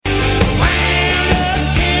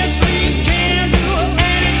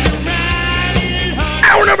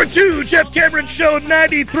to Jeff Cameron Show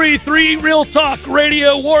 93.3 Real Talk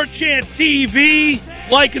Radio, War Chant TV.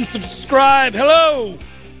 Like and subscribe. Hello.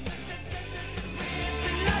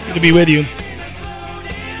 Good to be with you.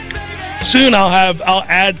 Soon I'll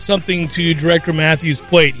add something to Director Matthews'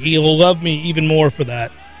 plate. He'll love me even more for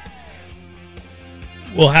that.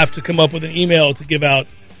 We'll have to come up with an email to give out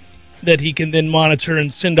that he can then monitor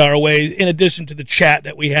and send our way, in addition to the chat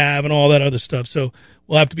that we have and all that other stuff. So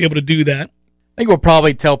we'll have to be able to do that. I think we'll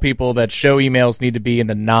probably tell people that show emails need to be in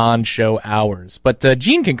the non-show hours. But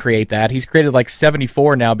Gene can create that. He's created like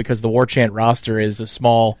 74 now because the War Chant roster is a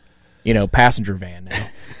small, passenger van now.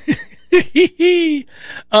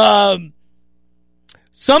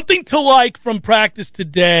 Something to like from practice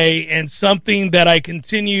today, and something that I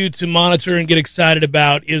continue to monitor and get excited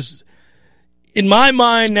about is, in my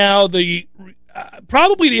mind now,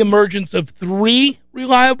 probably the emergence of 3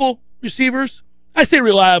 reliable receivers. I say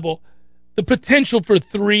reliable. The potential for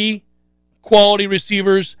 3 quality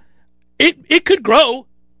receivers, it could grow.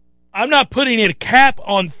 I'm not putting a cap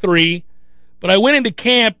on 3, but I went into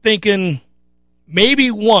camp thinking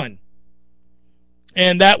maybe 1.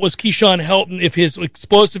 And that was Keyshawn Helton if his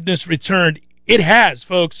explosiveness returned. It has,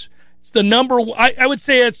 folks. It's the number. I would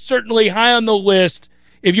say it's certainly high on the list.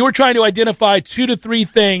 If you were trying to identify 2 to 3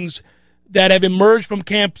 things that have emerged from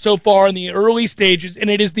camp so far in the early stages, and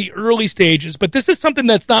it is the early stages, but this is something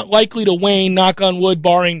that's not likely to wane, knock on wood,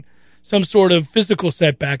 barring some sort of physical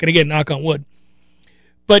setback. And again, knock on wood.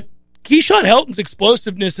 But Keyshawn Helton's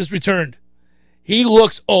explosiveness has returned. He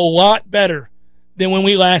looks a lot better than when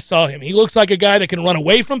we last saw him. He looks like a guy that can run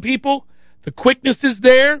away from people. The quickness is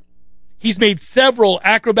there. He's made several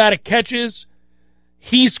acrobatic catches.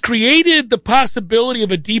 He's created the possibility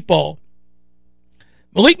of a deep ball.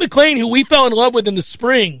 Malik McClain, who we fell in love with in the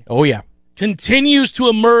spring, continues to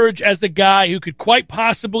emerge as the guy who could quite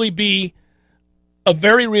possibly be a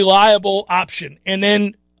very reliable option. And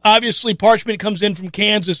then, obviously, Parchment comes in from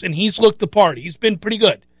Kansas, and he's looked the part. He's been pretty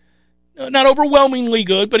good. Not overwhelmingly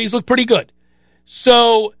good, but he's looked pretty good.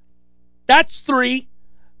 So that's 3.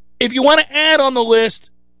 If you want to add on the list,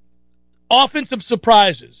 offensive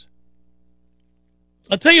surprises.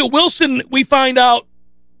 I'll tell you, Wilson, we find out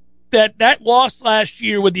that loss last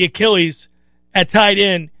year with the Achilles at tight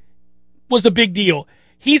end was a big deal.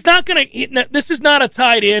 He's not going to. This is not a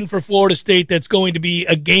tight end for Florida State that's going to be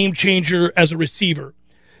a game changer as a receiver,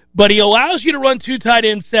 but he allows you to run 2 tight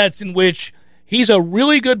end sets in which he's a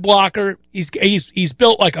really good blocker. He's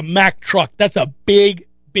built like a Mack truck. That's a big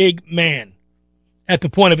man at the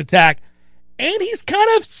point of attack. And he's kind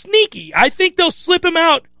of sneaky. I think they'll slip him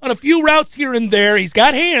out on a few routes here and there. He's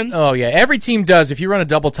got hands. Oh, yeah. Every team does. If you run a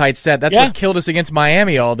double tight set, that's what killed us against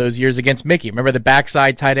Miami all those years against Mickey. Remember the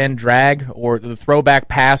backside tight end drag or the throwback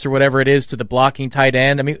pass or whatever it is to the blocking tight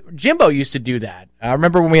end? I mean, Jimbo used to do that. I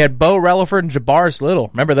remember when we had Bo Relaford and Jabarius Little.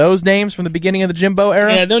 Remember those names from the beginning of the Jimbo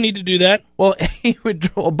era? Yeah, they'll need to do that. Well,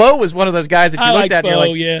 Bo was one of those guys that you looked at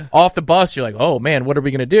and you're like, off the bus, you're like, oh, man, what are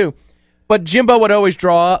we going to do? But Jimbo would always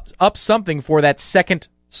draw up something for that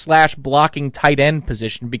second/blocking tight end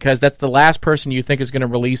position because that's the last person you think is going to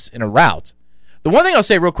release in a route. The one thing I'll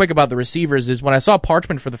say real quick about the receivers is when I saw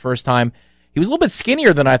Parchment for the first time, he was a little bit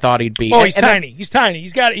skinnier than I thought he'd be. Oh, he's tiny. He's tiny.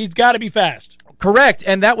 He's got to be fast. Correct,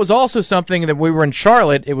 and that was also something that we were in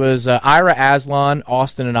Charlotte. It was Ira Aslan,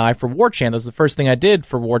 Austin, and I for War Chant. That was the first thing I did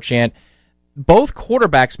for War Chant. Both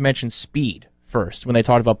quarterbacks mentioned speed first when they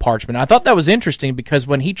talked about Parchment. I thought that was interesting because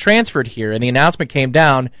when he transferred here and the announcement came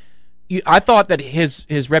down, I thought that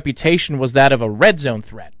his reputation was that of a red zone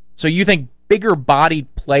threat. So you think bigger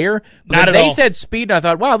bodied player? Not at all. They said speed, and I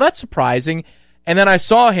thought, wow, that's surprising. And then I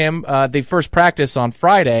saw him the first practice on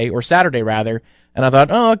Friday, or Saturday rather, and I thought,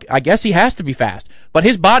 oh, I guess he has to be fast. But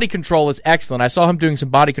his body control is excellent. I saw him doing some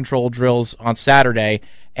body control drills on Saturday,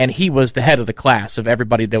 and he was the head of the class of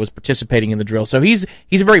everybody that was participating in the drill. So he's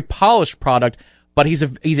a very polished product, but he's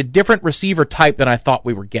a different receiver type than I thought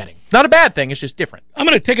we were getting. Not a bad thing, it's just different. I'm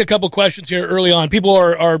going to take a couple questions here early on. People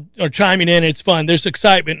are chiming in, and it's fun. There's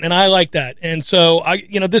excitement, and I like that. And so,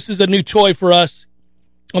 this is a new toy for us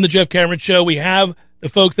on the Jeff Cameron Show. We have the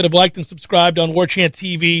folks that have liked and subscribed on War Chant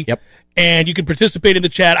TV. Yep. And you can participate in the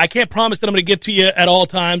chat. I can't promise that I'm going to get to you at all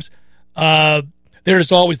times. There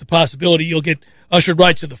is always the possibility you'll get ushered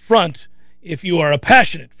right to the front if you are a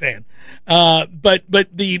passionate fan. But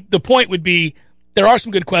the point would be there are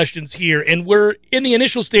some good questions here, and we're in the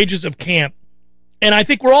initial stages of camp, and I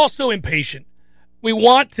think we're all so impatient. We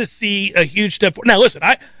want to see a huge step forward. Now, listen,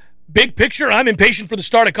 big picture, I'm impatient for the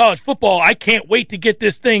start of college football. I can't wait to get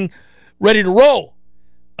this thing ready to roll.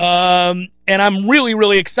 And I'm really,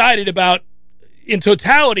 really excited about, in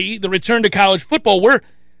totality, the return to college football.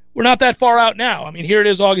 we're not that far out now. I mean, here it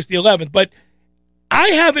is, August the 11th. But I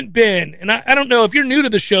haven't been, and I don't know, if you're new to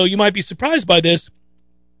the show, you might be surprised by this.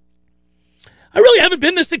 I really haven't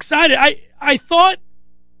been this excited. I thought,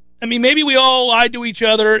 I mean, maybe we all lied to each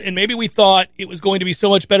other, and maybe we thought it was going to be so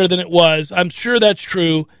much better than it was. I'm sure that's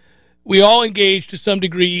true. We all engaged to some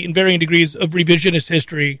degree, in varying degrees, of revisionist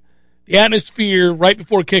history. The atmosphere right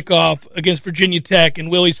before kickoff against Virginia Tech in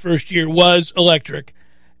Willie's first year was electric.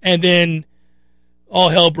 And then all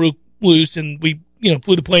hell broke loose, and we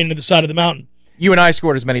flew the plane into the side of the mountain. You and I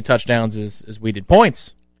scored as many touchdowns as we did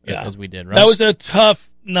points, as we did, right? That was a tough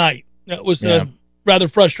night. That was a rather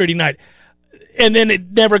frustrating night. And then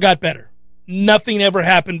it never got better. Nothing ever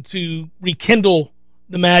happened to rekindle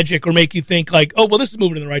the magic or make you think like, oh, well, this is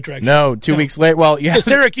moving in the right direction. No, 2 weeks later. Well, the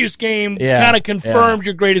Syracuse game kind of confirmed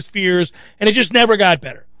your greatest fears, and it just never got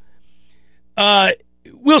better.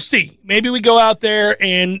 We'll see. Maybe we go out there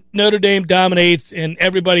and Notre Dame dominates and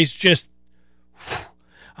everybody's just...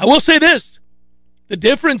 I will say this. The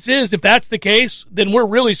difference is, if that's the case, then we're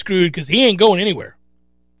really screwed because he ain't going anywhere.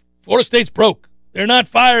 Florida State's broke. They're not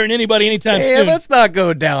firing anybody anytime soon. Let's not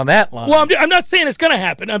go down that line. Well, I'm not saying it's going to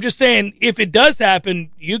happen. I'm just saying if it does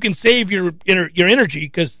happen, you can save your energy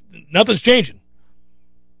because nothing's changing.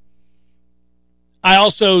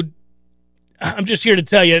 I'm just here to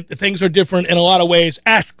tell you that things are different in a lot of ways.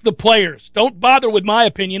 Ask the players. Don't bother with my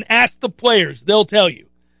opinion. Ask the players. They'll tell you.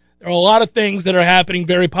 There are a lot of things that are happening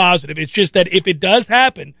very positive. It's just that if it does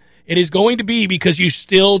happen, it is going to be because you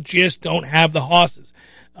still just don't have the hosses.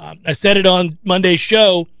 I said it on Monday's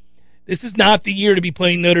show. This is not the year to be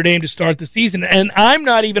playing Notre Dame to start the season, and I'm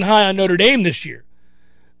not even high on Notre Dame this year.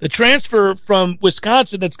 The transfer from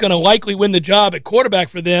Wisconsin that's going to likely win the job at quarterback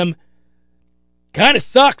for them kind of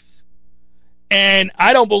sucks. And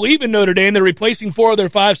I don't believe in Notre Dame. They're replacing 4 of their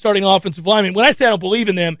 5 starting offensive linemen. When I say I don't believe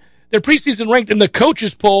in them, they're preseason ranked in the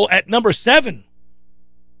coaches poll at number 7.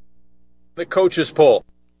 The coaches poll.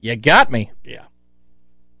 You got me. Yeah.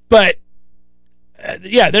 But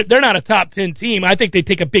they're not a top 10 team. I think they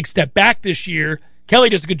take a big step back this year. Kelly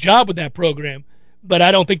does a good job with that program, but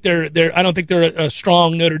I don't think they're a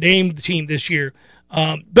strong Notre Dame team this year.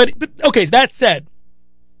 But okay, that said,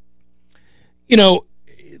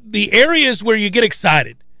 the areas where you get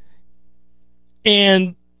excited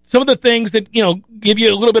and some of the things that give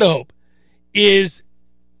you a little bit of hope is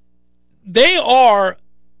they are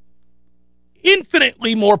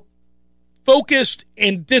infinitely more focused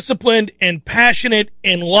and disciplined and passionate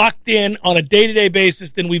and locked in on a day-to-day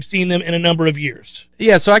basis than we've seen them in a number of years.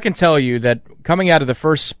 Yeah, so I can tell you that coming out of the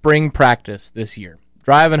first spring practice this year,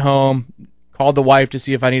 driving home, called the wife to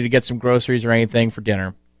see if I needed to get some groceries or anything for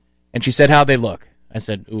dinner, and she said, how'd they look? I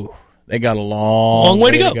said, ooh, they got a long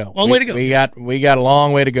way to go. Long way to go. We got a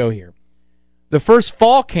long way to go here. The first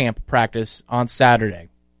fall camp practice on Saturday.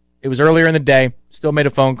 It was earlier in the day. Still made a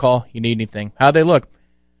phone call. You need anything? How'd they look?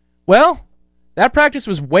 Well, that practice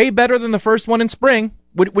was way better than the first one in spring.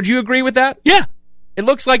 Would you agree with that? Yeah. It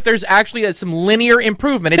looks like there's actually some linear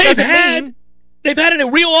improvement. They've had a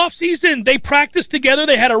real offseason. They practiced together.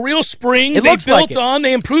 They had a real spring. They built on.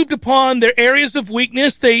 They improved upon their areas of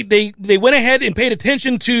weakness. They went ahead and paid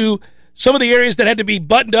attention to some of the areas that had to be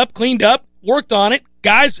buttoned up, cleaned up, worked on it.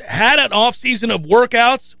 Guys had an offseason of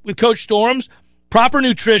workouts with Coach Storms, proper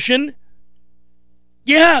nutrition.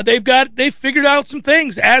 Yeah, they've figured out some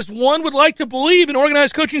things, as one would like to believe an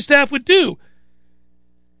organized coaching staff would do.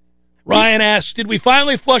 Ryan asks, did we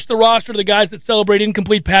finally flush the roster of the guys that celebrate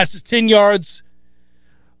incomplete passes 10 yards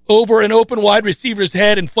over an open wide receiver's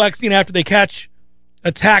head and flexing after they catch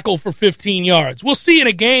a tackle for 15 yards? We'll see in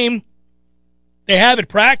a game. They have it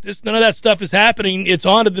practiced. None of that stuff is happening. It's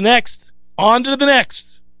on to the next,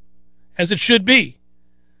 as it should be.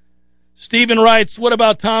 Steven writes, what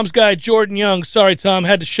about Tom's guy, Jordan Young? Sorry, Tom,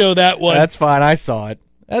 had to show that one. That's fine. I saw it.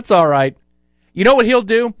 That's all right. You know what he'll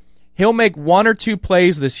do? He'll make 1 or 2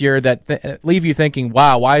 plays this year that leave you thinking,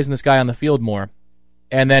 wow, why isn't this guy on the field more?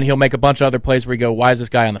 And then he'll make a bunch of other plays where you go, why is this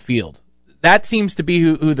guy on the field? That seems to be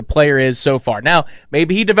who the player is so far. Now,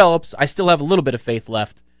 maybe he develops. I still have a little bit of faith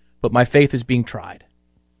left, but my faith is being tried.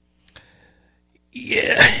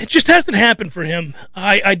 Yeah, it just hasn't happened for him.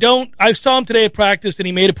 I saw him today at practice, and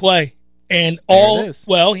he made a play. And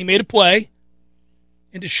he made a play.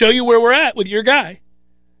 And to show you where we're at with your guy,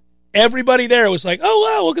 everybody there was like, oh,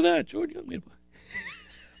 wow, look at that. Jordan Young made a play.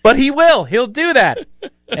 But he will. He'll do that.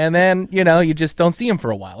 And then, you just don't see him for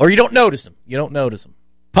a while. Or you don't notice him.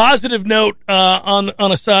 Positive note on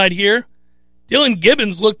a side here. Dylan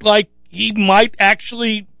Gibbons looked like he might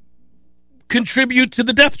actually contribute to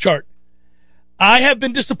the depth chart. I have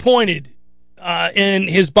been disappointed in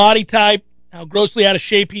his body type, how grossly out of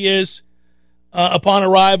shape he is. upon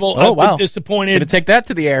arrival. Oh, I've wow. been disappointed. Going to take that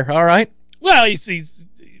to the air. All right. Well,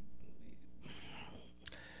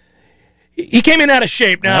 he came in out of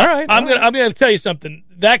shape. Now, All right. I'm going to tell you something.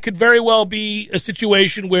 That could very well be a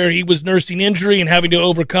situation where he was nursing injury and having to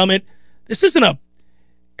overcome it. This isn't a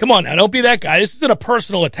 – come on now, don't be that guy. This isn't a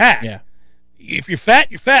personal attack. Yeah. If you're fat,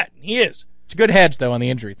 you're fat. He is. It's a good hedge, though, on the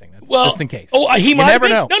injury thing. That's just in case. Oh, he might never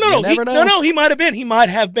have been. know. No, he might have been. He might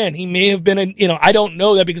have been. He may have been. I don't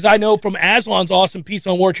know that because I know from Aslan's awesome piece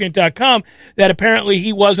on WarChant.com that apparently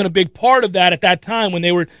he wasn't a big part of that at that time when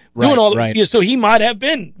they were doing all. Right. So he might have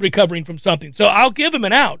been recovering from something. So I'll give him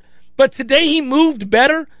an out. But today he moved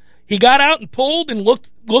better. He got out and pulled and looked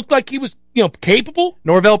like he was capable.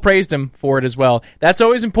 Norvell praised him for it as well. That's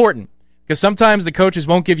always important because sometimes the coaches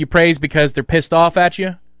won't give you praise because they're pissed off at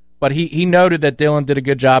you. But he noted that Dylan did a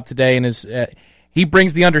good job today, and he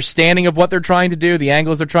brings the understanding of what they're trying to do, the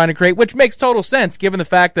angles they're trying to create, which makes total sense given the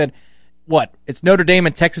fact that, it's Notre Dame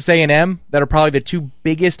and Texas A&M that are probably the two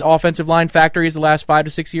biggest offensive line factories the last 5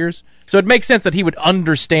 to 6 years. So it makes sense that he would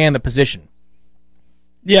understand the position.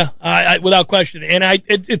 Yeah, without question. And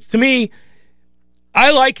it's to me,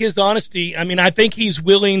 I like his honesty. I mean, I think he's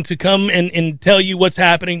willing to come and tell you what's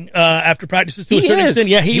happening after practices to a certain extent.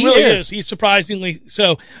 Yeah, he really is. He's surprisingly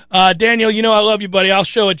so. Daniel, I love you, buddy. I'll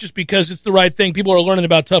show it just because it's the right thing. People are learning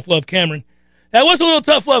about Tough Love Cameron. That was a little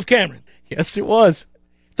Tough Love Cameron. Yes, it was.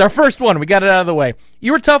 It's our first one. We got it out of the way.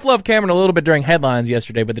 You were Tough Love Cameron a little bit during headlines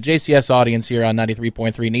yesterday, but the JCS audience here on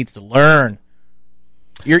 93.3 needs to learn.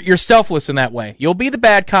 You're selfless in that way. You'll be the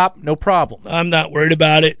bad cop, no problem. I'm not worried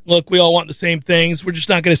about it. Look, we all want the same things. We're just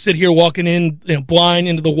not going to sit here walking in blind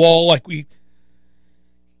into the wall like we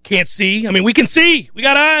can't see. I mean, we can see. We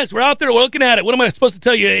got eyes. We're out there. We're looking at it. What am I supposed to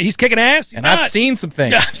tell you? He's kicking ass? He's not. I've seen some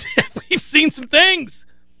things. We've seen some things.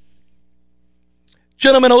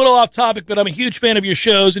 Gentlemen, a little off topic, but I'm a huge fan of your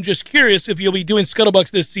shows and just curious if you'll be doing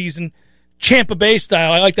Scuttlebucks this season. Champa Bay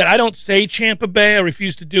style. I like that. I don't say Champa Bay. I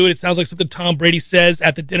refuse to do it. It sounds like something Tom Brady says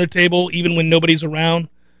at the dinner table, even when nobody's around.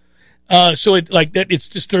 So it's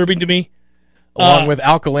disturbing to me. Along with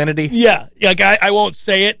alkalinity. Yeah. I won't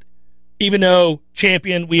say it, even though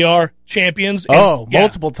we are champions.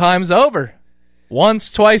 Multiple times over. Once,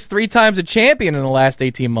 twice, 3 times a champion in the last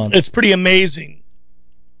 18 months. It's pretty amazing.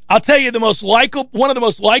 I'll tell you, one of the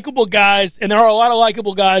most likable guys, and there are a lot of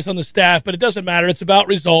likable guys on the staff, but it doesn't matter. It's about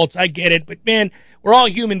results. I get it. But, man, we're all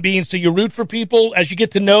human beings, so you root for people as you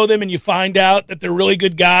get to know them and you find out that they're really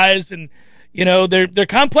good guys. And, they're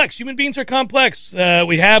complex. Human beings are complex.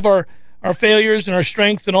 We have our failures and our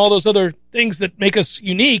strengths and all those other things that make us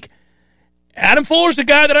unique. Adam Fuller's a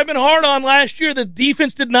guy that I've been hard on last year. The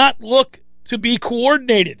defense did not look to be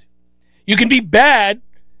coordinated. You can be bad,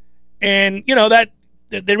 and,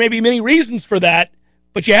 that there may be many reasons for that,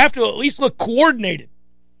 but you have to at least look coordinated.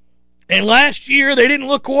 And last year, they didn't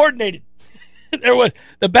look coordinated.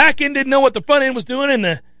 The back end didn't know what the front end was doing, and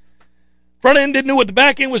the front end didn't know what the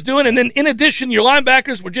back end was doing. And then, in addition, your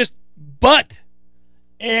linebackers were just butt.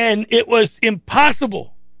 And it was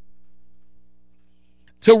impossible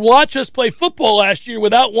to watch us play football last year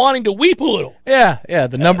without wanting to weep a little. Yeah.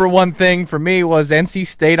 The number one thing for me was NC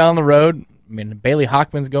State on the road. I mean, Bailey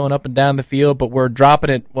Hockman's going up and down the field, but we're dropping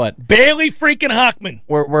it, what? Bailey freaking Hockman.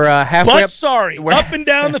 We're halfway up. We're up and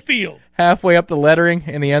down the field. Halfway up the lettering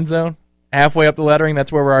in the end zone. Halfway up the lettering,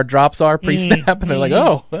 that's where our drops are pre-snap, and they're like,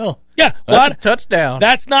 oh, well, yeah, that's a touchdown.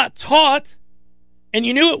 That's not taught, and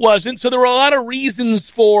you knew it wasn't, so there were a lot of reasons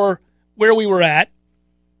for where we were at.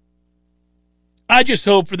 I just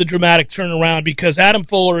hope for the dramatic turnaround because Adam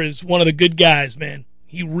Fuller is one of the good guys, man.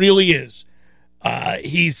 He really is.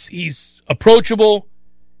 He's approachable.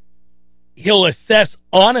 He'll assess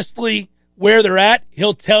honestly where they're at.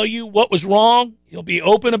 He'll tell you what was wrong. He'll be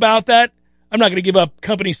open about that. I'm not going to give up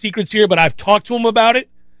company secrets here, but I've talked to him about it.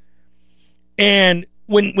 And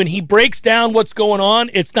when he breaks down what's going on,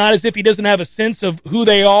 it's not as if he doesn't have a sense of who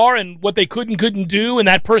they are and what they could and couldn't do and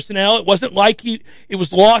that personnel. It wasn't like it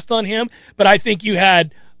was lost on him, but I think you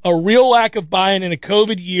had a real lack of buy-in in a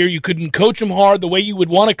COVID year. You couldn't coach them hard the way you would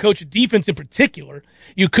want to coach a defense in particular.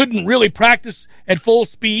 You couldn't really practice at full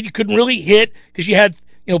speed. You couldn't really hit because you had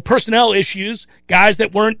personnel issues, guys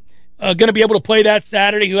that weren't going to be able to play that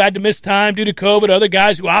Saturday who had to miss time due to COVID, other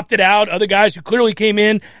guys who opted out, other guys who clearly came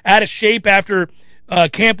in out of shape after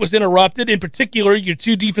camp was interrupted, in particular your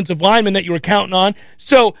 2 defensive linemen that you were counting on.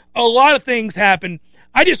 So a lot of things happened.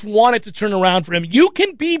 I just want it to turn around for him. You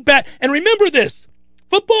can be bad. And remember this.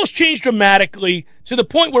 Football's changed dramatically to the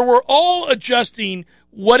point where we're all adjusting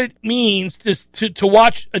what it means to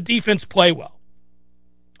watch a defense play well.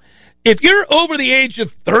 If you're over the age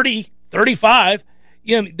of 30, 35,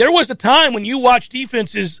 there was a time when you watched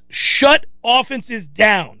defenses shut offenses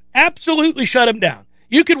down, absolutely shut them down.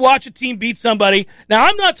 You could watch a team beat somebody. Now,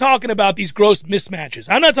 I'm not talking about these gross mismatches.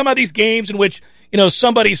 I'm not talking about these games in which,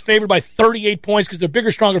 somebody's favored by 38 points because they're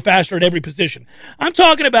bigger, stronger, faster at every position. I'm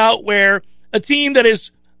talking about where a team that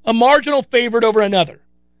is a marginal favorite over another,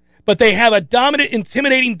 but they have a dominant,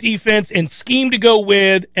 intimidating defense and scheme to go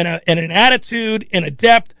with and an attitude and a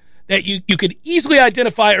depth that you could easily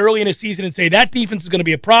identify early in a season and say that defense is going to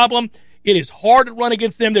be a problem. It is hard to run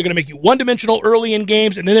against them. They're going to make you one-dimensional early in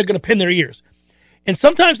games, and then they're going to pin their ears. And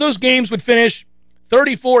sometimes those games would finish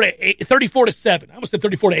 34-7. I almost said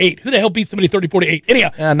 34-8. Who the hell beat somebody 34-8? Anyhow,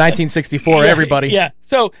 1964. Everybody. Yeah.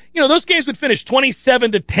 So those games would finish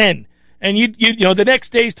 27-10, and the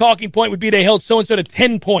next day's talking point would be they held so and so to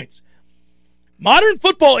 10 points. Modern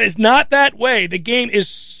football is not that way. The game is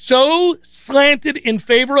so slanted in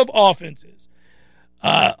favor of offenses.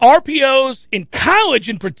 RPOs in college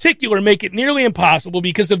in particular make it nearly impossible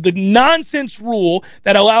because of the nonsense rule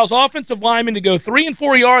that allows offensive linemen to go 3 and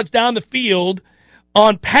 4 yards down the field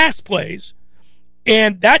on pass plays,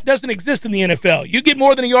 and that doesn't exist in the NFL. You get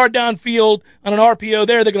more than a yard downfield on an RPO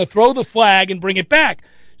they're going to throw the flag and bring it back.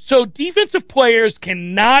 So defensive players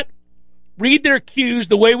cannot read their cues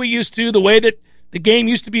the way we used to, the way that the game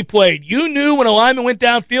used to be played. You knew when a lineman went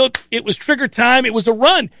downfield, it was trigger time, it was a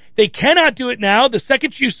run. They cannot do it now. The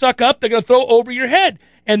second you suck up, they're going to throw over your head.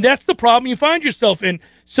 And that's the problem you find yourself in.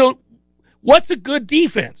 So what's a good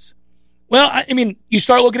defense? Well, you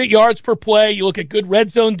start looking at yards per play. You look at good red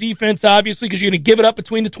zone defense, obviously, because you're going to give it up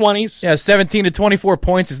between the 20s. Yeah, 17 to 24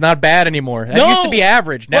 points is not bad anymore. That used to be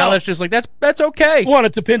average. Now that's just like, that's okay. Well,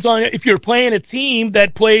 it depends on if you're playing a team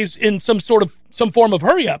that plays in some form of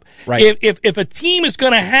hurry up. Right. If a team is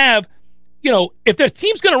going to have, if the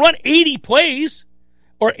team's going to run 80 plays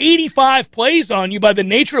or 85 plays on you by the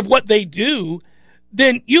nature of what they do,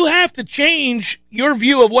 then you have to change your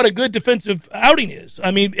view of what a good defensive outing is.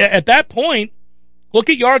 At that point, look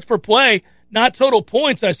at yards per play, not total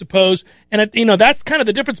points, I suppose. And, that's kind of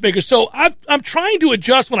the difference maker. So I'm trying to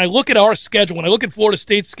adjust when I look at our schedule, when I look at Florida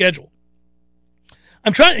State's schedule.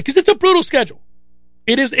 I'm trying, because it's a brutal schedule.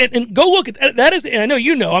 It is, and go look at that. And I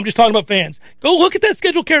know I'm just talking about fans. Go look at that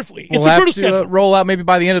schedule carefully. It's a brutal schedule. Roll out maybe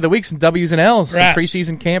by the end of the week some W's and L's, some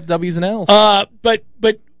preseason camp W's and L's. But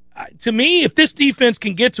to me, if this defense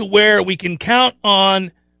can get to where we can count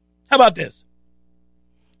on, how about this?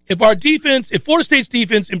 If Florida State's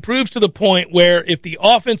defense improves to the point where if the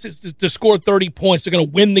offense is to score 30 points, they're going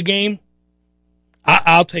to win the game,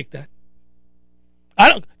 I'll take that.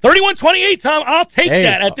 31-28, Tom, I'll take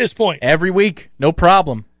that at this point. Every week, no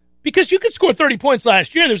problem. Because you could score 30 points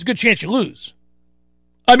last year, and there's a good chance you lose.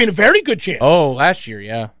 A very good chance. Oh, last year,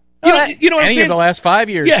 yeah. You know what I'm saying? Any of the last 5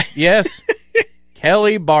 years. Yeah. Yes.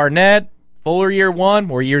 Kelly, Barnett, Fuller year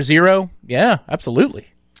 1 or year 0. Yeah, absolutely.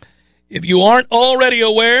 If you aren't already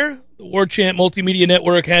aware, the War Chant Multimedia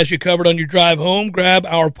Network has you covered on your drive home. Grab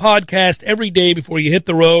our podcast every day before you hit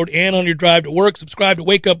the road and on your drive to work. Subscribe to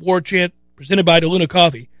Wake Up War Chant, presented by DeLuna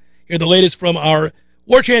Coffee. Hear the latest from our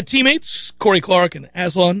War Chant teammates, Corey Clark and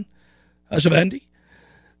Aslan Ajavandi.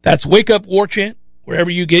 That's Wake Up War Chant,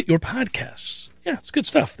 wherever you get your podcasts. Yeah, it's good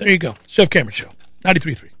stuff. There you go. Chef Cameron Show,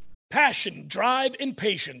 93.3. Passion, drive, and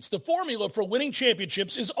patience. The formula for winning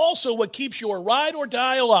championships is also what keeps your ride or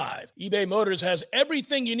die alive. eBay Motors has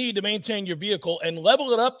everything you need to maintain your vehicle and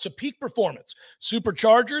level it up to peak performance.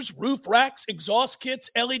 Superchargers, roof racks, exhaust kits,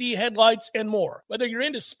 LED headlights, and more. Whether you're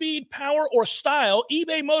into speed, power, or style,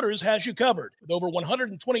 eBay Motors has you covered. With over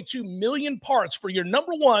 122 million parts for your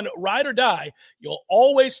number one ride or die, you'll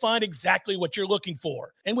always find exactly what you're looking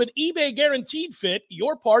for. And with eBay Guaranteed Fit,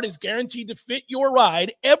 your part is guaranteed to fit your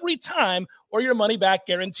ride every time or your money back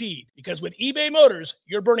guaranteed. Because with eBay Motors,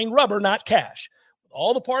 you're burning rubber, not cash. With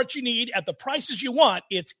all the parts you need at the prices you want,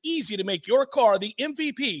 it's easy to make your car the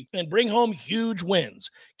MVP and bring home huge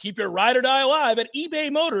wins. Keep your ride or die alive at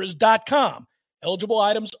ebaymotors.com. Eligible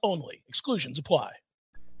items only. Exclusions apply.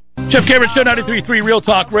 Jeff Cameron Show, 93.3 Real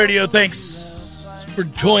Talk Radio. Thanks for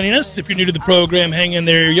joining us. If you're new to the program, hang in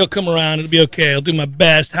there. You'll come around. It'll be okay. I'll do my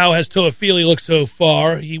best. How has Toafili looked so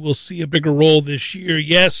far? He will see a bigger role this year.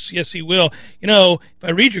 Yes, he will. If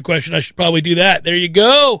I read your question, I should probably do that. There you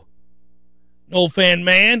go. An old fan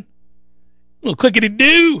man. A little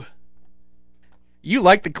clickety-do. You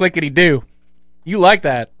like the clickety-do. You like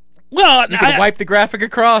that. Well, you can wipe the graphic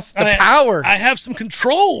across. The power. I have some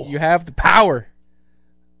control. You have the power.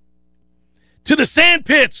 To the sand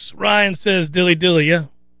pits, Ryan says, dilly, yeah.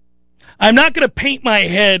 I'm not going to paint my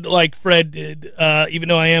head like Fred did, even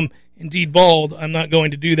though I am indeed bald. I'm not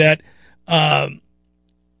going to do that.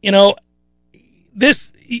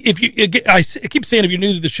 I keep saying if you're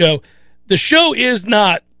new to the show is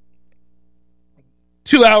not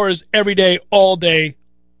 2 hours every day, all day,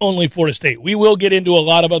 only Florida State. We will get into a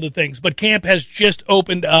lot of other things, but camp has just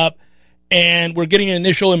opened up, and we're getting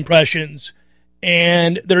initial impressions,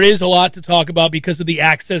 and there is a lot to talk about because of the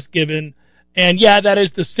access given. And, yeah, that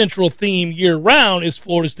is the central theme year-round is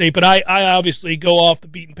Florida State, but I obviously go off the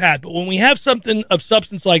beaten path. But when we have something of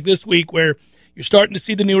substance like this week where you're starting to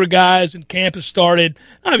see the newer guys and camp has started,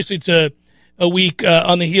 obviously it's a week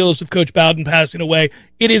on the heels of Coach Bowden passing away,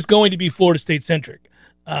 it is going to be Florida State-centric.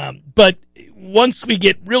 But once we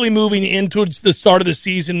get really moving in towards the start of the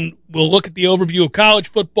season, we'll look at the overview of college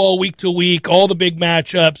football week to week, all the big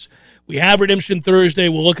matchups. We have Redemption Thursday.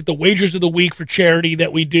 We'll look at the wagers of the week for charity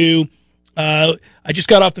that we do. I just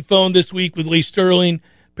got off the phone this week with Lee Sterling,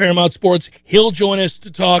 Paramount Sports. He'll join us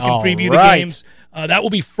to talk and preview the games. That will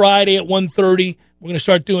be Friday at 1:30. We're going to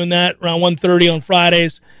start doing that around 1:30 on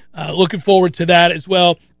Fridays. Looking forward to that as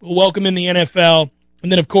well. We'll welcome in the NFL.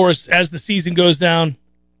 And then, of course, as the season goes down,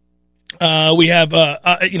 we have the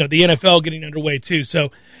NFL getting underway too.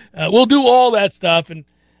 So we'll do all that stuff and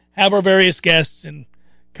have our various guests and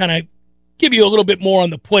kind of give you a little bit more on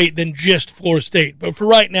the plate than just Florida State. But for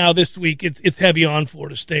right now, this week, it's heavy on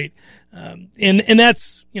Florida State. And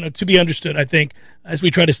that's, to be understood, I think, as we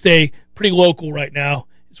try to stay pretty local right now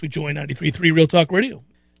as we join 93.3 Real Talk Radio.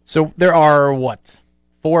 So there are, 4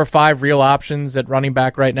 or 5 real options at running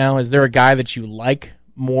back right now? Is there a guy that you like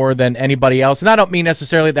more than anybody else? And I don't mean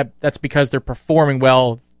necessarily that's because they're performing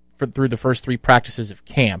well through the first 3 practices of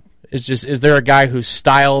camp. It's just, is there a guy whose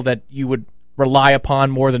style that you would rely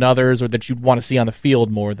upon more than others or that you'd want to see on the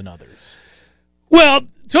field more than others? Well,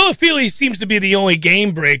 Toafili seems to be the only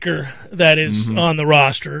game breaker that is on the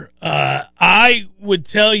roster. I would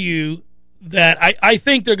tell you that I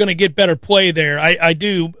think they're going to get better play there. I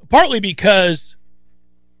do, partly because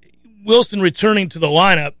Wilson returning to the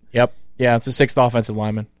lineup. Yep. Yeah, it's a 6th offensive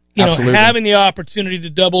lineman. Absolutely. Having the opportunity to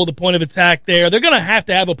double the point of attack there. They're going to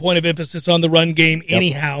have a point of emphasis on the run game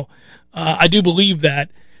anyhow. I do believe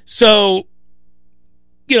that. So,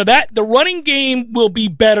 that the running game will be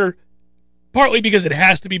better, partly because it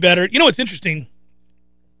has to be better. What's interesting?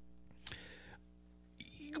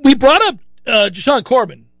 We brought up Jashawn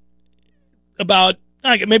Corbin about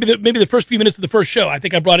maybe the first few minutes of the first show. I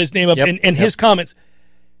think I brought his name up and his comments.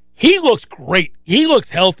 He looks great. He looks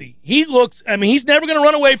healthy. He's never going to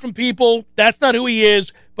run away from people. That's not who he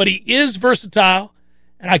is, but he is versatile.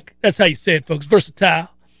 And that's how you say it, folks, versatile.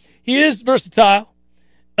 He is versatile.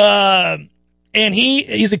 And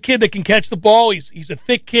he's a kid that can catch the ball. He's a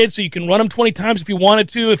thick kid, so you can run him 20 times if you wanted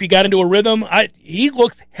to, if he got into a rhythm. He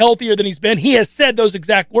looks healthier than he's been. He has said those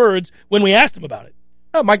exact words when we asked him about it.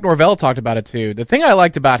 Oh, Mike Norvell talked about it too. The thing I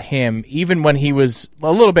liked about him, even when he was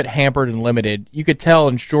a little bit hampered and limited, you could tell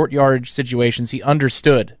in short yardage situations he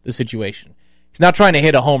understood the situation. He's not trying to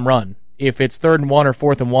hit a home run. If it's 3rd and 1 or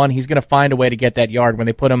 4th and 1, he's going to find a way to get that yard when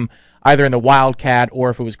they put him either in the wildcat or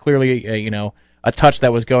if it was clearly a touch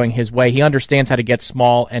that was going his way. He understands how to get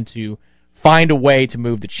small and to find a way to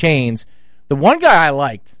move the chains. The one guy I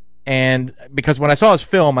liked, and because when I saw his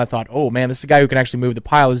film, I thought, oh, man, this is a guy who can actually move the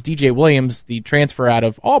pile, is DJ Williams, the transfer out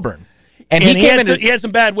of Auburn. And he had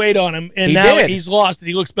some bad weight on him, and now he's lost it.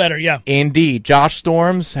 He looks better, yeah. Indeed. Josh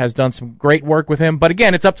Storms has done some great work with him, but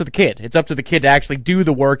again, it's up to the kid. It's up to the kid to actually do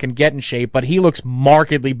the work and get in shape, but he looks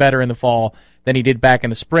markedly better in the fall than he did back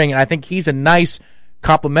in the spring, and I think he's a nice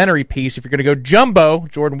complementary piece. If you're going to go jumbo,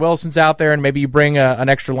 Jordan Wilson's out there, and maybe you bring an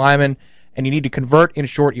extra lineman, and you need to convert in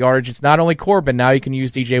short yardage. It's not only Corbin. Now you can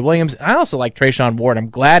use DJ Williams. And I also like Trayshawn Ward. I'm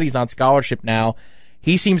glad he's on scholarship now.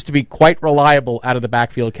 He seems to be quite reliable out of the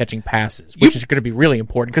backfield catching passes, which is going to be really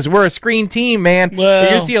important because we're a screen team, man. Well, you're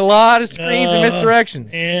going to see a lot of screens and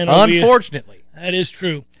misdirections, unfortunately. That is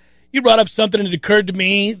true. You brought up something that occurred to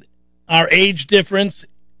me, our age difference,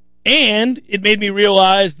 and it made me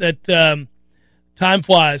realize that time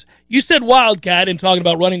flies. You said Wildcat in talking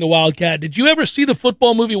about running the Wildcat. Did you ever see the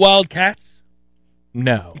football movie Wildcats?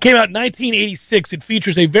 No. It came out in 1986. It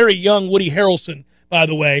features a very young Woody Harrelson, by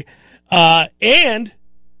the way, and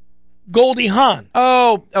Goldie Hawn.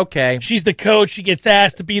 Oh, okay. She's the coach. She gets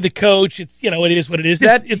asked to be the coach. It's, it is what it is.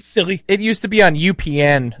 It's silly. It used to be on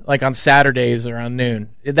UPN, like on Saturdays around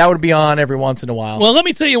noon. That would be on every once in a while. Well, let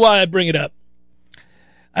me tell you why I bring it up.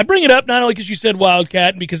 I bring it up not only because you said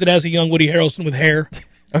Wildcat and because it has a young Woody Harrelson with hair.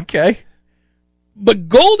 Okay. But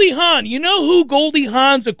Goldie Hawn, you know who Goldie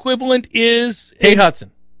Hawn's equivalent is? Kate Hudson.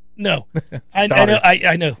 No. I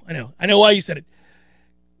know why you said it.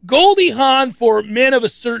 Goldie Hawn for men of a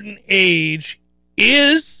certain age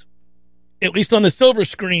is at least on the silver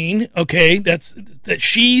screen, okay, that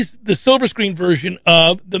she's the silver screen version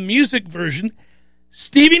of the music version,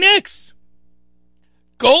 Stevie Nicks.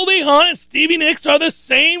 Goldie Hawn and Stevie Nicks are the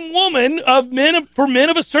same woman for men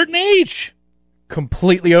of a certain age.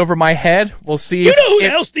 Completely over my head. We'll see. You know who the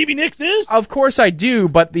hell Stevie Nicks is? Of course I do,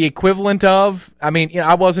 but the equivalent of, I mean,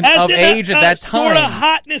 I wasn't of age at that time. Sort of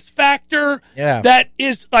hotness factor Yeah. that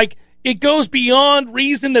is like, it goes beyond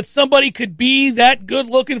reason that somebody could be that good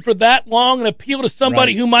looking for that long and appeal to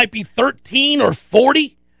somebody who might be 13 or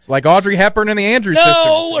 40. It's like Audrey Hepburn and the Andrews sisters.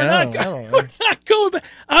 No, we're not going back.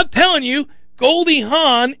 I'm telling you, Goldie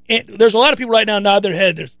Hawn, and there's a lot of people right now nod their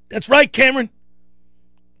head. That's right, Cameron.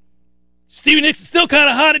 Stevie Nicks is still kind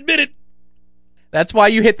of hot, admit it. That's why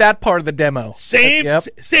you hit that part of the demo. Same.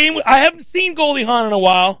 I haven't seen Goldie Hawn in a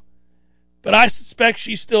while, but I suspect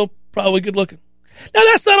she's still probably good looking. Now,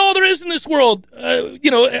 that's not all there is in this world.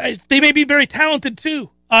 They may be very talented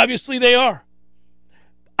too. Obviously, they are.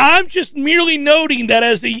 I'm just merely noting that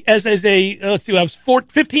as a let's see, I was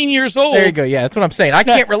 15 years old. There you go. Yeah, that's what I'm saying. I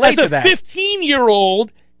can't relate to that. As a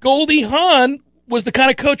 15-year-old, Goldie Hawn was the kind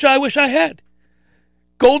of coach I wish I had.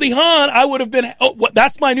 Goldie Hawn, I would have been. Oh, what?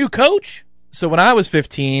 That's my new coach. So when I was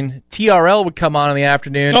 15, TRL would come on in the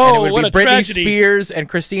afternoon, and it would be Britney Spears and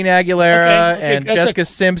Christina Aguilera and Jessica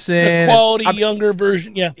Simpson. A quality younger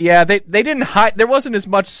version, yeah. Yeah, they didn't hide. There wasn't as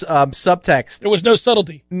much subtext. There was no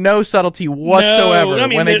subtlety. No subtlety whatsoever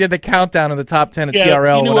when they did the countdown of the top 10 of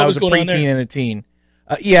TRL when I was a preteen and a teen.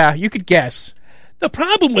 Yeah, you could guess. The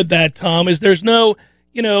problem with that, Tom, is there's no,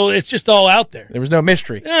 it's just all out there. There was no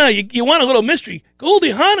mystery. Yeah, you want a little mystery.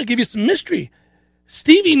 Goldie Hawn will give you some mystery.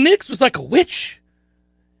 Stevie Nicks was like a witch.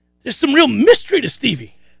 There's some real mystery to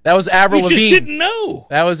Stevie. That was Avril Lavigne. You just didn't know.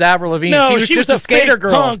 That was Avril Lavigne. No, she was just a skater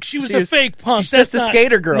girl. Punk. She was a fake punk. She's just a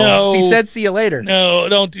skater girl. No. She said, "See you later." No,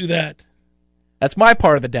 don't do that. That's my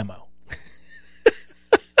part of the demo.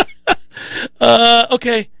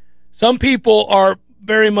 Okay. Some people are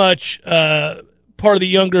very much part of the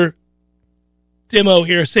younger demo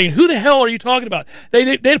here saying, who the hell are you talking about?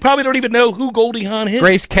 They probably don't even know who Goldie Hawn is.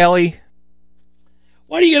 Grace Kelly.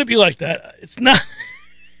 Why are you going to be like that? It's not.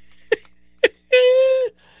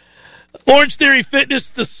 Orange Theory Fitness,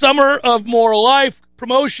 the summer of more life.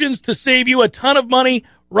 Promotions to save you a ton of money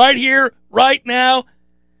right here, right now.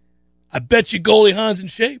 I bet you Goldie Hawn's in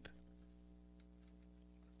shape.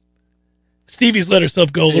 Stevie's let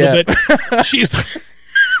herself go a little bit. She's.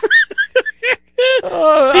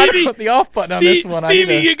 Stevie, put the off button on this one.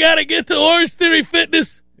 Stevie, you got to get to Orange Theory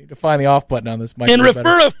Fitness. Need to find the off button on this mic. And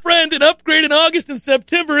refer a friend and upgrade in August and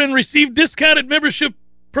September and receive discounted membership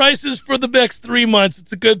prices for the next 3 months.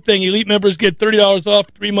 It's a good thing. Elite members get $30 off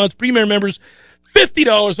 3 months. Premier members,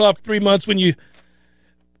 $50 off 3 months when you...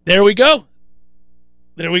 There we go.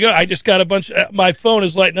 I just got a bunch... my phone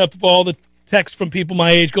is lighting up with all the texts from people my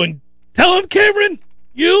age going, tell them, Cameron,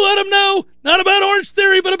 you let them know. Not about Orange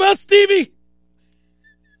Theory, but about Stevie.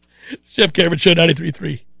 It's Jeff Cameron Show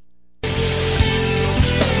 93.3.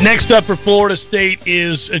 Next up for Florida State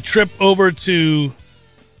is a trip over to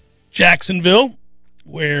Jacksonville,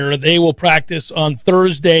 where they will practice on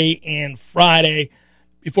Thursday and Friday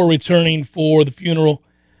before returning for the funeral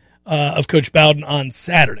of Coach Bowden on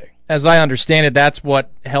Saturday. As I understand it, that's what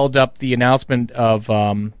held up the announcement of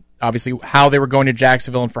obviously how they were going to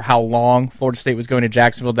Jacksonville and for how long Florida State was going to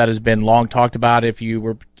Jacksonville. That has been long talked about. If you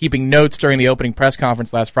were keeping notes during the opening press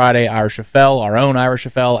conference last Friday, Ira Schafel, our own Ira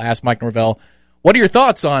Schafel, asked Mike Norvell, what are your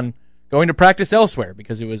thoughts on going to practice elsewhere?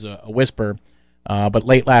 Because it was a whisper. But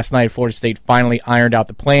late last night, Florida State finally ironed out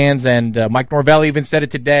the plans, and Mike Norvell even said it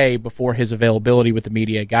today before his availability with the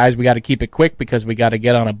media. Guys, we got to keep it quick because we got to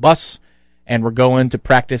get on a bus, and we're going to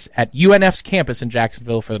practice at UNF's campus in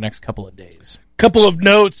Jacksonville for the next couple of days. Couple of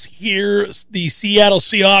notes here. The Seattle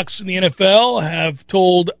Seahawks in the NFL have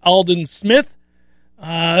told Aldon Smith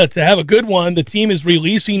to have a good one. The team is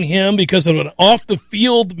releasing him because of an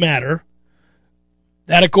off-the-field matter.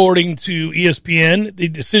 That, according to ESPN, the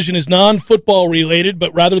decision is non-football related,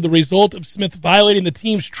 but rather the result of Smith violating the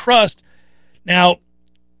team's trust. Now,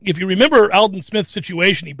 if you remember Aldon Smith's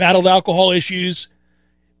situation, he battled alcohol issues,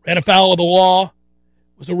 ran afoul of the law,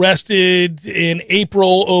 was arrested in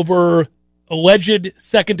April over alleged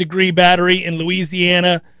second-degree battery in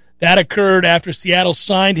Louisiana. That occurred after Seattle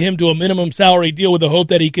signed him to a minimum salary deal with the hope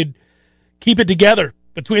that he could keep it together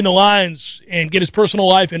between the lines and get his personal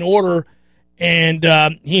life in order. And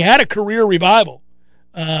he had a career revival.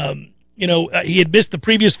 He had missed the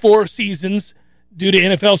previous 4 seasons due to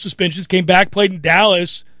NFL suspensions, came back, played in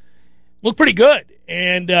Dallas, looked pretty good.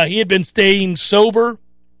 And he had been staying sober.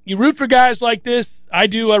 You root for guys like this. I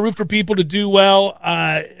do. I root for people to do well,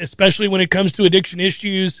 especially when it comes to addiction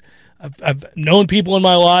issues. I've known people in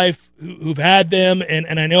my life who've had them,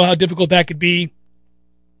 and I know how difficult that could be.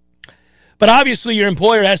 But obviously, your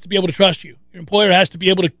employer has to be able to trust you. Your employer has to be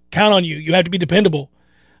able to count on you. You have to be dependable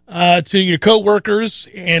to your coworkers,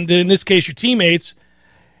 and in this case, your teammates.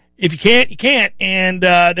 If you can't, you can't, and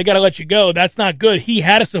they got to let you go. That's not good. He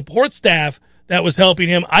had a support staff that was helping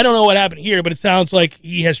him. I don't know what happened here, but it sounds like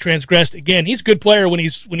he has transgressed again. He's a good player when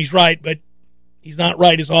he's right, but he's not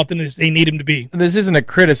right as often as they need him to be. This isn't a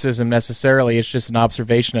criticism necessarily. It's just an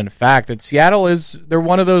observation and a fact that Seattle they're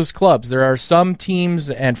one of those clubs. There are some teams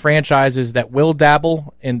and franchises that will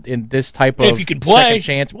dabble in this type of if you can play. Second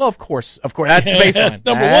chance. Well, of course. That's the baseline. That's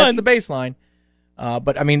number That's one. the baseline.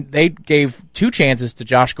 But, I mean, they gave 2 chances to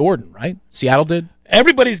Josh Gordon, right? Seattle did?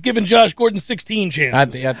 Everybody's given Josh Gordon 16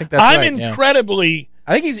 chances. I think that's I'm right. incredibly...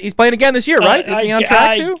 I think he's playing again this year, right? Is he on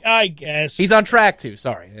track to? I guess. He's on track to,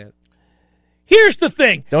 sorry. Here's the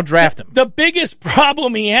thing. Don't draft him. The biggest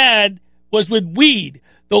problem he had was with weed.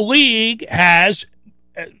 The league has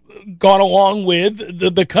gone along with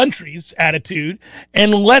the country's attitude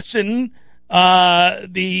and lessened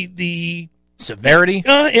the severity,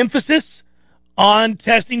 emphasis on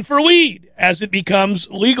testing for weed as it becomes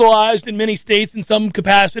legalized in many states in some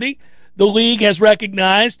capacity. The league has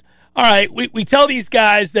recognized, all right, we tell these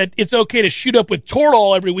guys that it's okay to shoot up with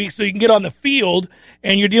Toradol every week so you can get on the field,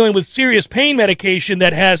 and you're dealing with serious pain medication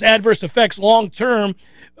that has adverse effects long-term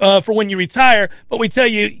for when you retire, but we tell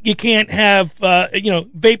you you can't have,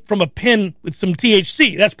 vape from a pen with some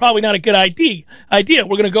THC. That's probably not a good idea.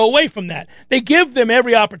 We're going to go away from that. They give them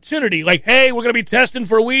every opportunity, like, hey, we're going to be testing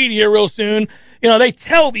for weed here real soon. They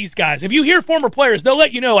tell these guys. If you hear former players, they'll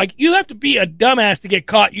let you know, like, you have to be a dumbass to get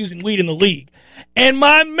caught using weed in the league. And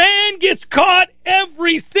my man gets caught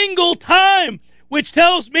every single time, which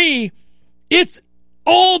tells me it's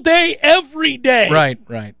all day, every day.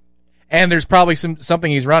 Right. And there's probably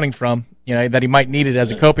something he's running from, that he might need it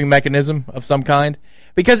as a coping mechanism of some kind.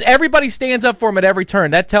 Because everybody stands up for him at every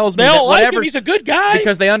turn. That tells me they that all like him. He's a good guy.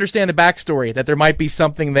 Because they understand the backstory, that there might be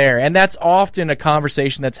something there. And that's often a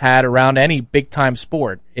conversation that's had around any big-time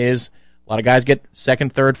sport, is a lot of guys get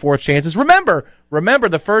second, third, fourth chances. Remember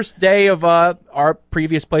the first day of our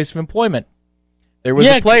previous place of employment. There was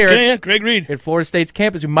a player Greg Reed, at Florida State's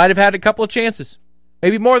campus who might have had a couple of chances.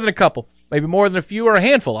 Maybe more than a couple. Maybe more than a few or a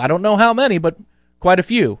handful. I don't know how many, but quite a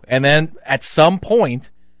few. And then at some point,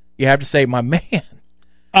 you have to say, my man,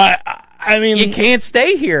 I mean, you can't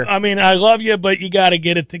stay here. I mean, I love you, but you got to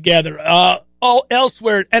get it together. All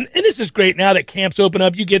elsewhere, and this is great now that camps open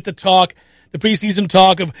up. You get the talk, the preseason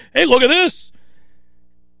talk of, hey, look at this.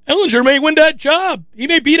 Ellinger may win that job. He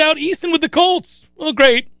may beat out Eason with the Colts. Well,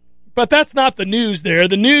 great. But that's not the news there.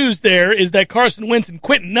 The news there is that Carson Wentz and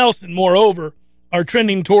Quentin Nelson, moreover, are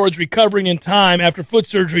trending towards recovering in time after foot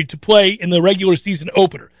surgery to play in the regular season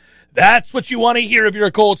opener. That's what you want to hear if you're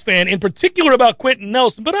a Colts fan, in particular about Quentin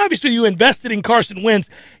Nelson. But obviously you invested in Carson Wentz.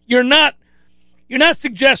 You're not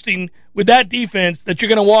suggesting with that defense that you're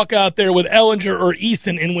going to walk out there with Ellinger or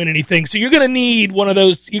Eason and win anything. So you're going to need one of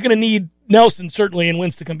those. You're going to need Nelson, certainly, and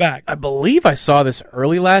Wentz to come back. I believe I saw this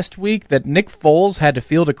early last week that Nick Foles had to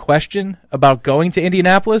field a question about going to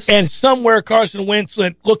Indianapolis. And somewhere Carson Wentz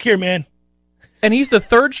said, look here, man. And he's the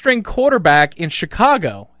third-string quarterback in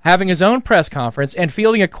Chicago, having his own press conference and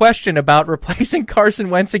fielding a question about replacing Carson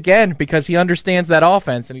Wentz again because he understands that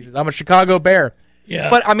offense. And he says, I'm a Chicago Bear. Yeah.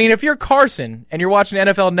 But, I mean, if you're Carson and you're watching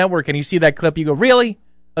NFL Network and you see that clip, you go, really?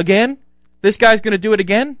 Again? This guy's going to do it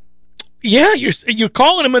again? Yeah, you're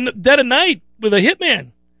calling him in the dead of night with a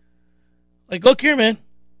hitman. Like, look here, man.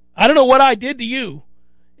 I don't know what I did to you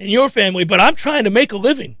and your family, but I'm trying to make a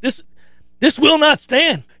living. This will not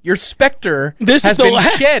stand. Your specter has been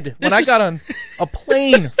shed. When I got on a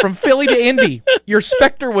plane from Philly to Indy, your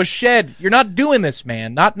specter was shed. You're not doing this,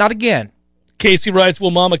 man. Not again. Casey writes, will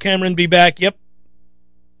Mama Cameron be back? Yep.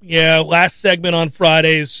 Yeah, last segment on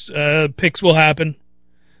Fridays. Picks will happen.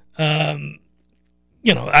 That's...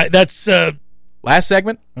 last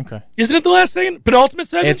segment? Okay. Isn't it the last segment? Penultimate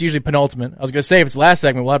segment? It's usually penultimate. I was going to say, if it's the last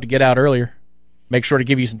segment, we'll have to get out earlier. Make sure to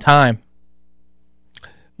give you some time.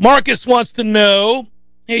 Marcus wants to know,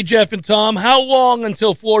 hey, Jeff and Tom, how long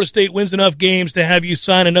until Florida State wins enough games to have you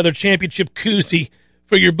sign another championship koozie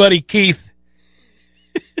for your buddy Keith?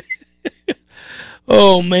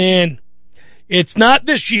 Oh, man. It's not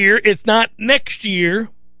this year. It's not next year.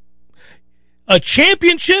 A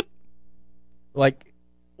championship? Like,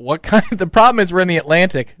 what kind of... The problem is we're in the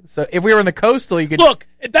Atlantic. So if we were in the coastal, you could... Look,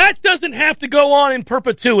 that doesn't have to go on in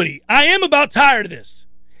perpetuity. I am about tired of this.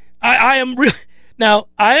 I am really... Now,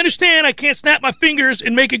 I understand I can't snap my fingers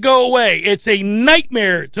and make it go away. It's a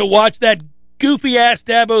nightmare to watch that goofy-ass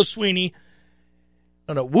Dabo Swinney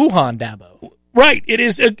No, Wuhan Dabo. Right. It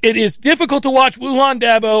is difficult to watch Wuhan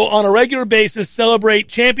Dabo on a regular basis celebrate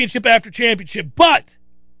championship after championship, but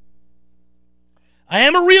I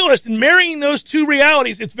am a realist, and marrying those two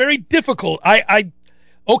realities, it's very difficult.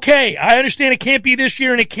 Okay, I understand it can't be this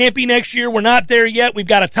year and it can't be next year. We're not there yet. We've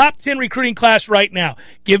got a top 10 recruiting class right now.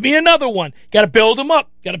 Give me another one. Got to build them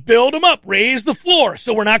up. Raise the floor.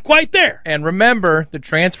 So we're not quite there. And remember, the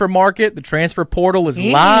transfer market, the transfer portal is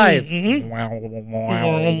live.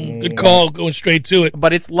 Good call, going straight to it.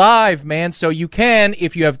 But it's live, man. So you can,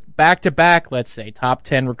 if you have back-to-back, let's say, top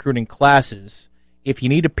 10 recruiting classes, if you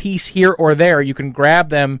need a piece here or there, you can grab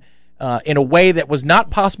them in a way that was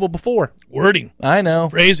not possible before. Wording. I know.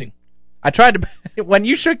 Phrasing. I tried to, when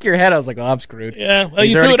you shook your head, I was like, oh, I'm screwed. Yeah, well,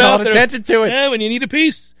 He's you already threw it out called there. attention to it. Yeah, when you need a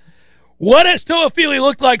piece. What has Toafili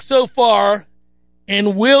looked like so far,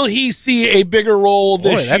 and will he see a bigger role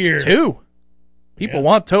this year? That's two. People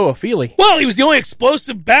want Toafili. Well, he was the only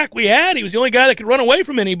explosive back we had. He was the only guy that could run away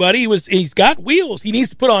from anybody. He's got wheels. He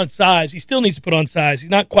needs to put on size. He still needs to put on size.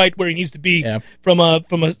 He's not quite where he needs to be from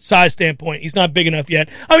a size standpoint. He's not big enough yet.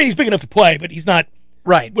 I mean, he's big enough to play, but he's not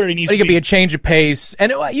right where he needs to be. He could be a change of pace,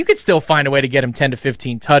 and you could still find a way to get him 10 to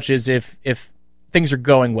 15 touches if things are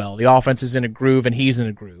going well. The offense is in a groove, and he's in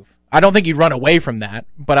a groove. I don't think he'd run away from that,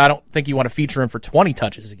 but I don't think you want to feature him for 20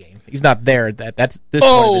 touches a game. He's not there at that's this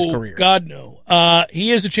point of his career. Oh, God, no.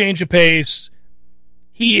 He is a change of pace.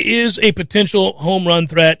 He is a potential home run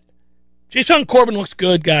threat. Jayson Corbin looks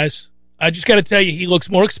good, guys. I just got to tell you, he looks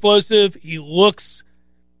more explosive. He looks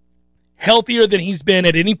healthier than he's been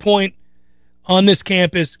at any point on this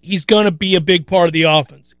campus. He's going to be a big part of the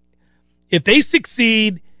offense. If they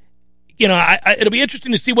succeed, it'll be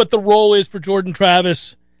interesting to see what the role is for Jordan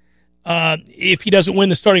Travis. If he doesn't win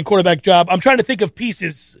the starting quarterback job. I'm trying to think of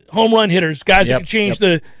pieces, home run hitters, guys that can change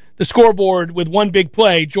the scoreboard with one big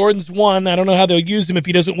play. Jordan's one. I don't know how they'll use him if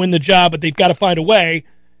he doesn't win the job, but they've got to find a way.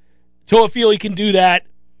 Toafili can do that.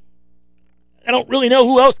 I don't really know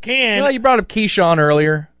who else can. You brought up Keyshawn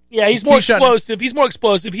earlier. Yeah, he's more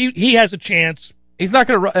explosive. He has a chance. He's not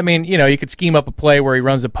going to. I mean, you could scheme up a play where he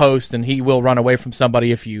runs a post and he will run away from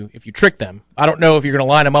somebody if you trick them. I don't know if you're going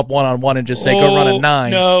to line him up 1-on-1 and just say go run a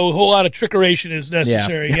 9. No, a whole lot of trickeration is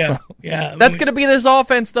necessary. Yeah. That's going to be this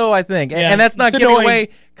offense, though. I think, and that's not giving away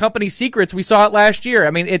company secrets. We saw it last year.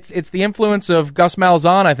 I mean, it's the influence of Gus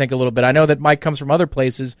Malzahn. I think a little bit. I know that Mike comes from other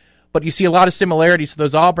places, but you see a lot of similarities to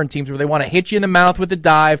those Auburn teams where they want to hit you in the mouth with a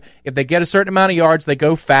dive. If they get a certain amount of yards, they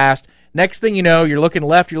go fast. Next thing you know, you're looking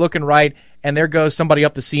left, you're looking right, and there goes somebody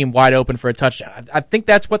up the seam wide open for a touchdown. I think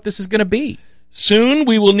that's what this is going to be. Soon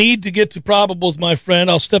we will need to get to probables, my friend.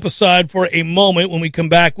 I'll step aside for a moment. When we come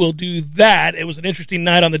back, we'll do that. It was an interesting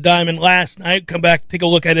night on the diamond last night. Come back, take a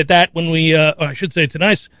look at that when we, I should say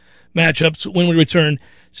tonight's matchups when we return.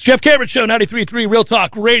 It's Jeff Cameron Show, 93.3 Real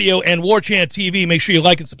Talk Radio and War Chant TV. Make sure you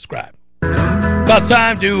like and subscribe. About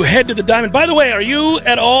time to head to the diamond. By the way, are you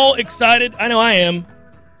at all excited? I know I am.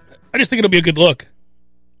 I just think it'll be a good look.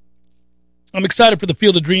 I'm excited for the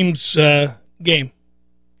Field of Dreams game.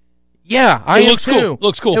 Yeah, I am too. Cool.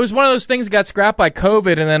 Looks cool. It was one of those things that got scrapped by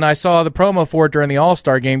COVID, and then I saw the promo for it during the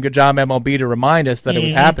All-Star game. Good job, MLB, to remind us that it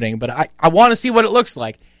was happening. But I want to see what it looks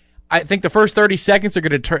like. I think the first 30 seconds are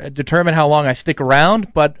going to determine how long I stick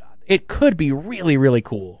around, but it could be really, really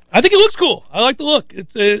cool. I think it looks cool. I like the look.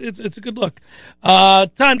 It's a good look.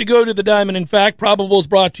 Time to go to the diamond. In fact, Probables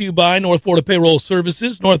brought to you by North Florida Payroll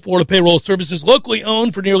Services. North Florida Payroll Services, locally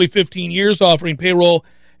owned for nearly 15 years, offering payroll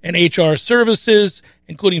and HR services,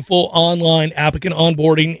 including full online applicant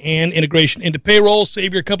onboarding and integration into payroll.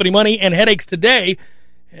 Save your company money and headaches today.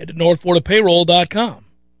 Head to northfloridapayroll.com.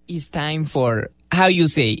 It's time for, how you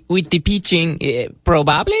say, with the pitching,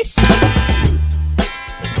 probables?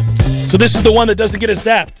 So this is the one that doesn't get us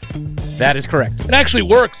zapped. That is correct. It actually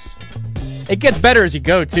works. It gets better as you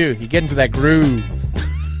go, too. You get into that groove.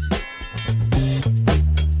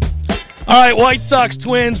 All right, White Sox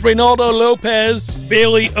Twins, Reynaldo Lopez,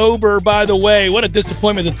 Bailey Ober, by the way. What a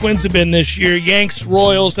disappointment the Twins have been this year. Yanks,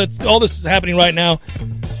 Royals, all this is happening right now.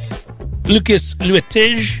 Lucas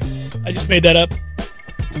Luetege, I just made that up.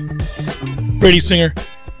 Brady Singer.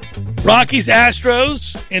 Rockies,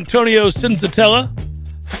 Astros, Antonio Senzatella,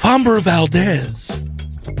 Framber Valdez.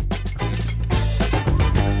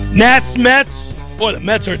 Nats, Mets. Boy, the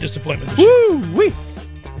Mets are a disappointment. Woo-wee.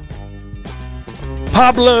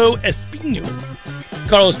 Pablo Espino.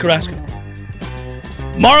 Carlos Carrasco.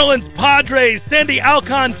 Marlins, Padres, Sandy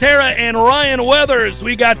Alcantara, and Ryan Weathers.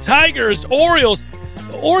 We got Tigers, Orioles.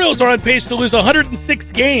 The Orioles are on pace to lose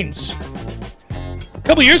 106 games. Kind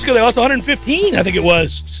couple years ago, they lost 115, I think it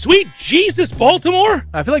was. Sweet Jesus, Baltimore.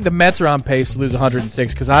 I feel like the Mets are on pace to lose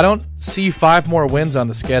 106 because I don't see 5 more wins on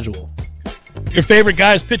the schedule. Your favorite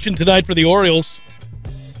guys pitching tonight for the Orioles.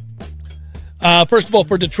 First of all,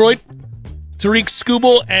 for Detroit, Tariq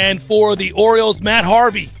Skubal, and for the Orioles, Matt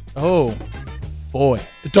Harvey. Oh, boy.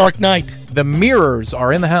 The Dark Knight. The mirrors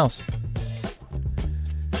are in the house.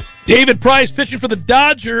 David Price pitching for the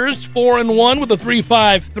Dodgers, 4-1 with a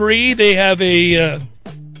 3.53. They have a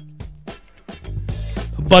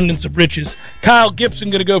abundance of riches. Kyle Gibson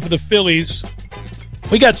going to go for the Phillies.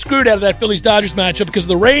 We got screwed out of that Phillies-Dodgers matchup because of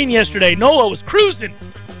the rain yesterday. Nola was cruising.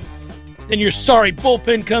 Then your sorry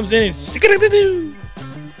bullpen comes in and...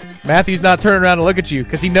 Matthew's not turning around to look at you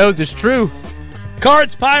because he knows it's true.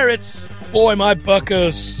 Cards, Pirates. Boy, my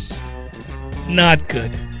Buccos, not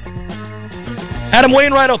good. Adam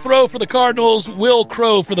Wainwright will throw for the Cardinals. Will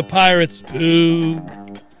Crow for the Pirates. Boo.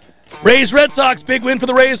 Rays, Red Sox. Big win for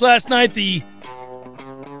the Rays last night. The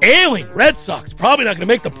ailing Red Sox probably not going to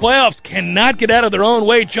make the playoffs. Cannot get out of their own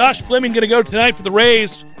way. Josh Fleming going to go tonight for the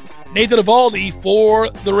Rays. Nathan Eovaldi for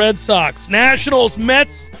the Red Sox. Nationals,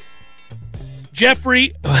 Mets.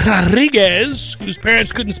 Jeffrey Rodriguez, whose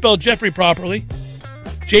parents couldn't spell Jeffrey properly.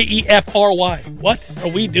 Jeffry. What are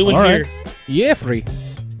we doing here? Jeffrey.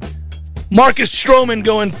 Marcus Stroman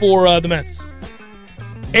going for the Mets.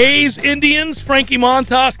 A's, Indians, Frankie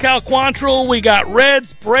Montas, Cal Quantrill. We got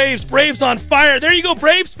Reds, Braves. Braves on fire. There you go,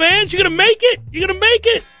 Braves fans. You're going to make it. You're going to make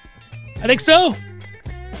it. I think so.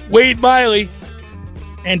 Wade Miley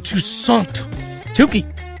and Toussaint.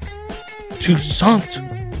 Toussaint.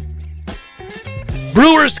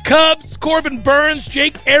 Brewers, Cubs, Corbin Burns,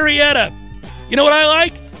 Jake Arrieta. You know what I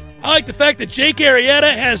like? I like the fact that Jake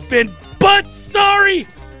Arrieta has been sorry.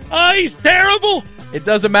 Oh, he's terrible. It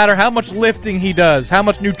doesn't matter how much lifting he does, how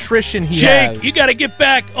much nutrition he has. Jake, you got to get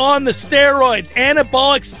back on the steroids,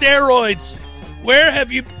 anabolic steroids. Where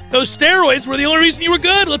have you... Those steroids were the only reason you were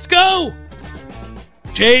good. Let's go.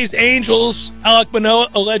 Jays, Angels, Alek Manoah,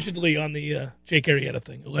 allegedly on the Jake Arrieta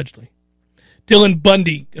thing, allegedly. Dylan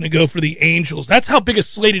Bundy going to go for the Angels. That's how big a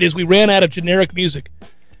slate it is. We ran out of generic music.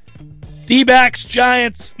 D-backs,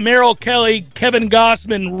 Giants, Merrill Kelly, Kevin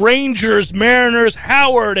Gossman, Rangers, Mariners,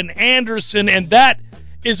 Howard, and Anderson. And that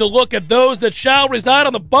is a look at those that shall reside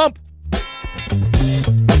on the bump.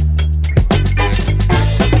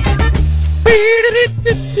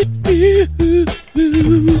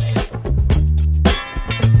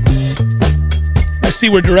 I see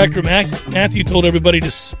where Director Matthew told everybody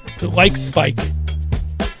to like Spike.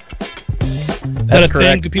 Is that a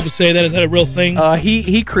correct. thing? Do people say that? Is that a real thing?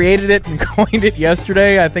 He created it and coined it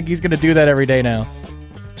yesterday. I think he's going to do that every day now.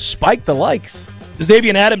 Spike the likes.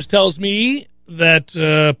 Xavier Adams tells me that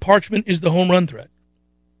Parchment is the home run threat.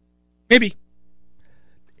 Maybe.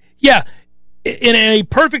 Yeah. In a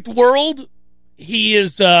perfect world, he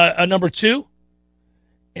is a number 2.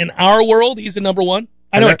 In our world, he's a number 1.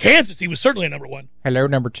 I know at Kansas, he was certainly a number 1. Hello,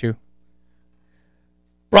 number 2.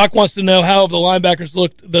 Brock wants to know how have the linebackers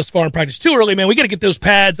looked thus far in practice. Too early, man. We got to get those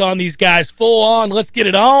pads on these guys full on. Let's get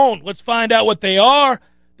it on. Let's find out what they are.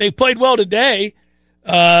 They played well today.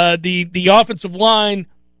 The offensive line,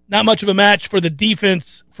 not much of a match for the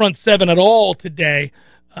defense front 7 at all today.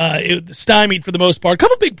 It stymied for the most part. A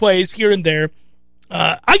couple big plays here and there.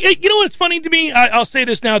 You know what's funny to me? I'll say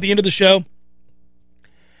this now at the end of the show.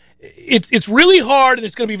 It's really hard, and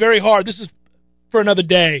it's going to be very hard. This is for another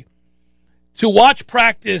day. To watch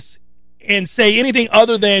practice and say anything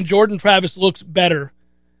other than Jordan Travis looks better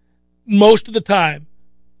most of the time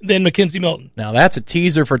than Mackenzie Milton. Now that's a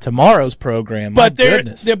teaser for tomorrow's program. But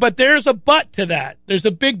goodness. But there's a but to that. There's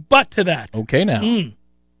a big but to that. Okay, now.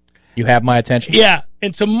 You have my attention. Yeah,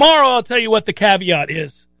 and tomorrow I'll tell you what the caveat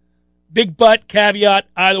is. Big but, caveat,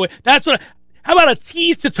 either way. That's what. How about a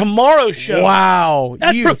tease to tomorrow's show? Wow.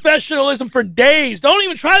 That's professionalism for days. Don't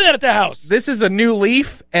even try that at the house. This is a new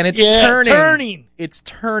leaf, and it's turning. It's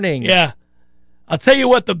turning. Yeah. I'll tell you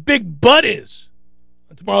what the big but is.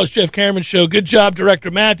 On tomorrow's Jeff Cameron Show. Good job,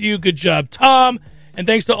 Director Matthew. Good job, Tom. And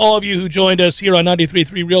thanks to all of you who joined us here on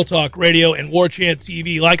 93.3 Real Talk Radio and War Chant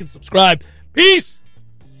TV. Like and subscribe. Peace.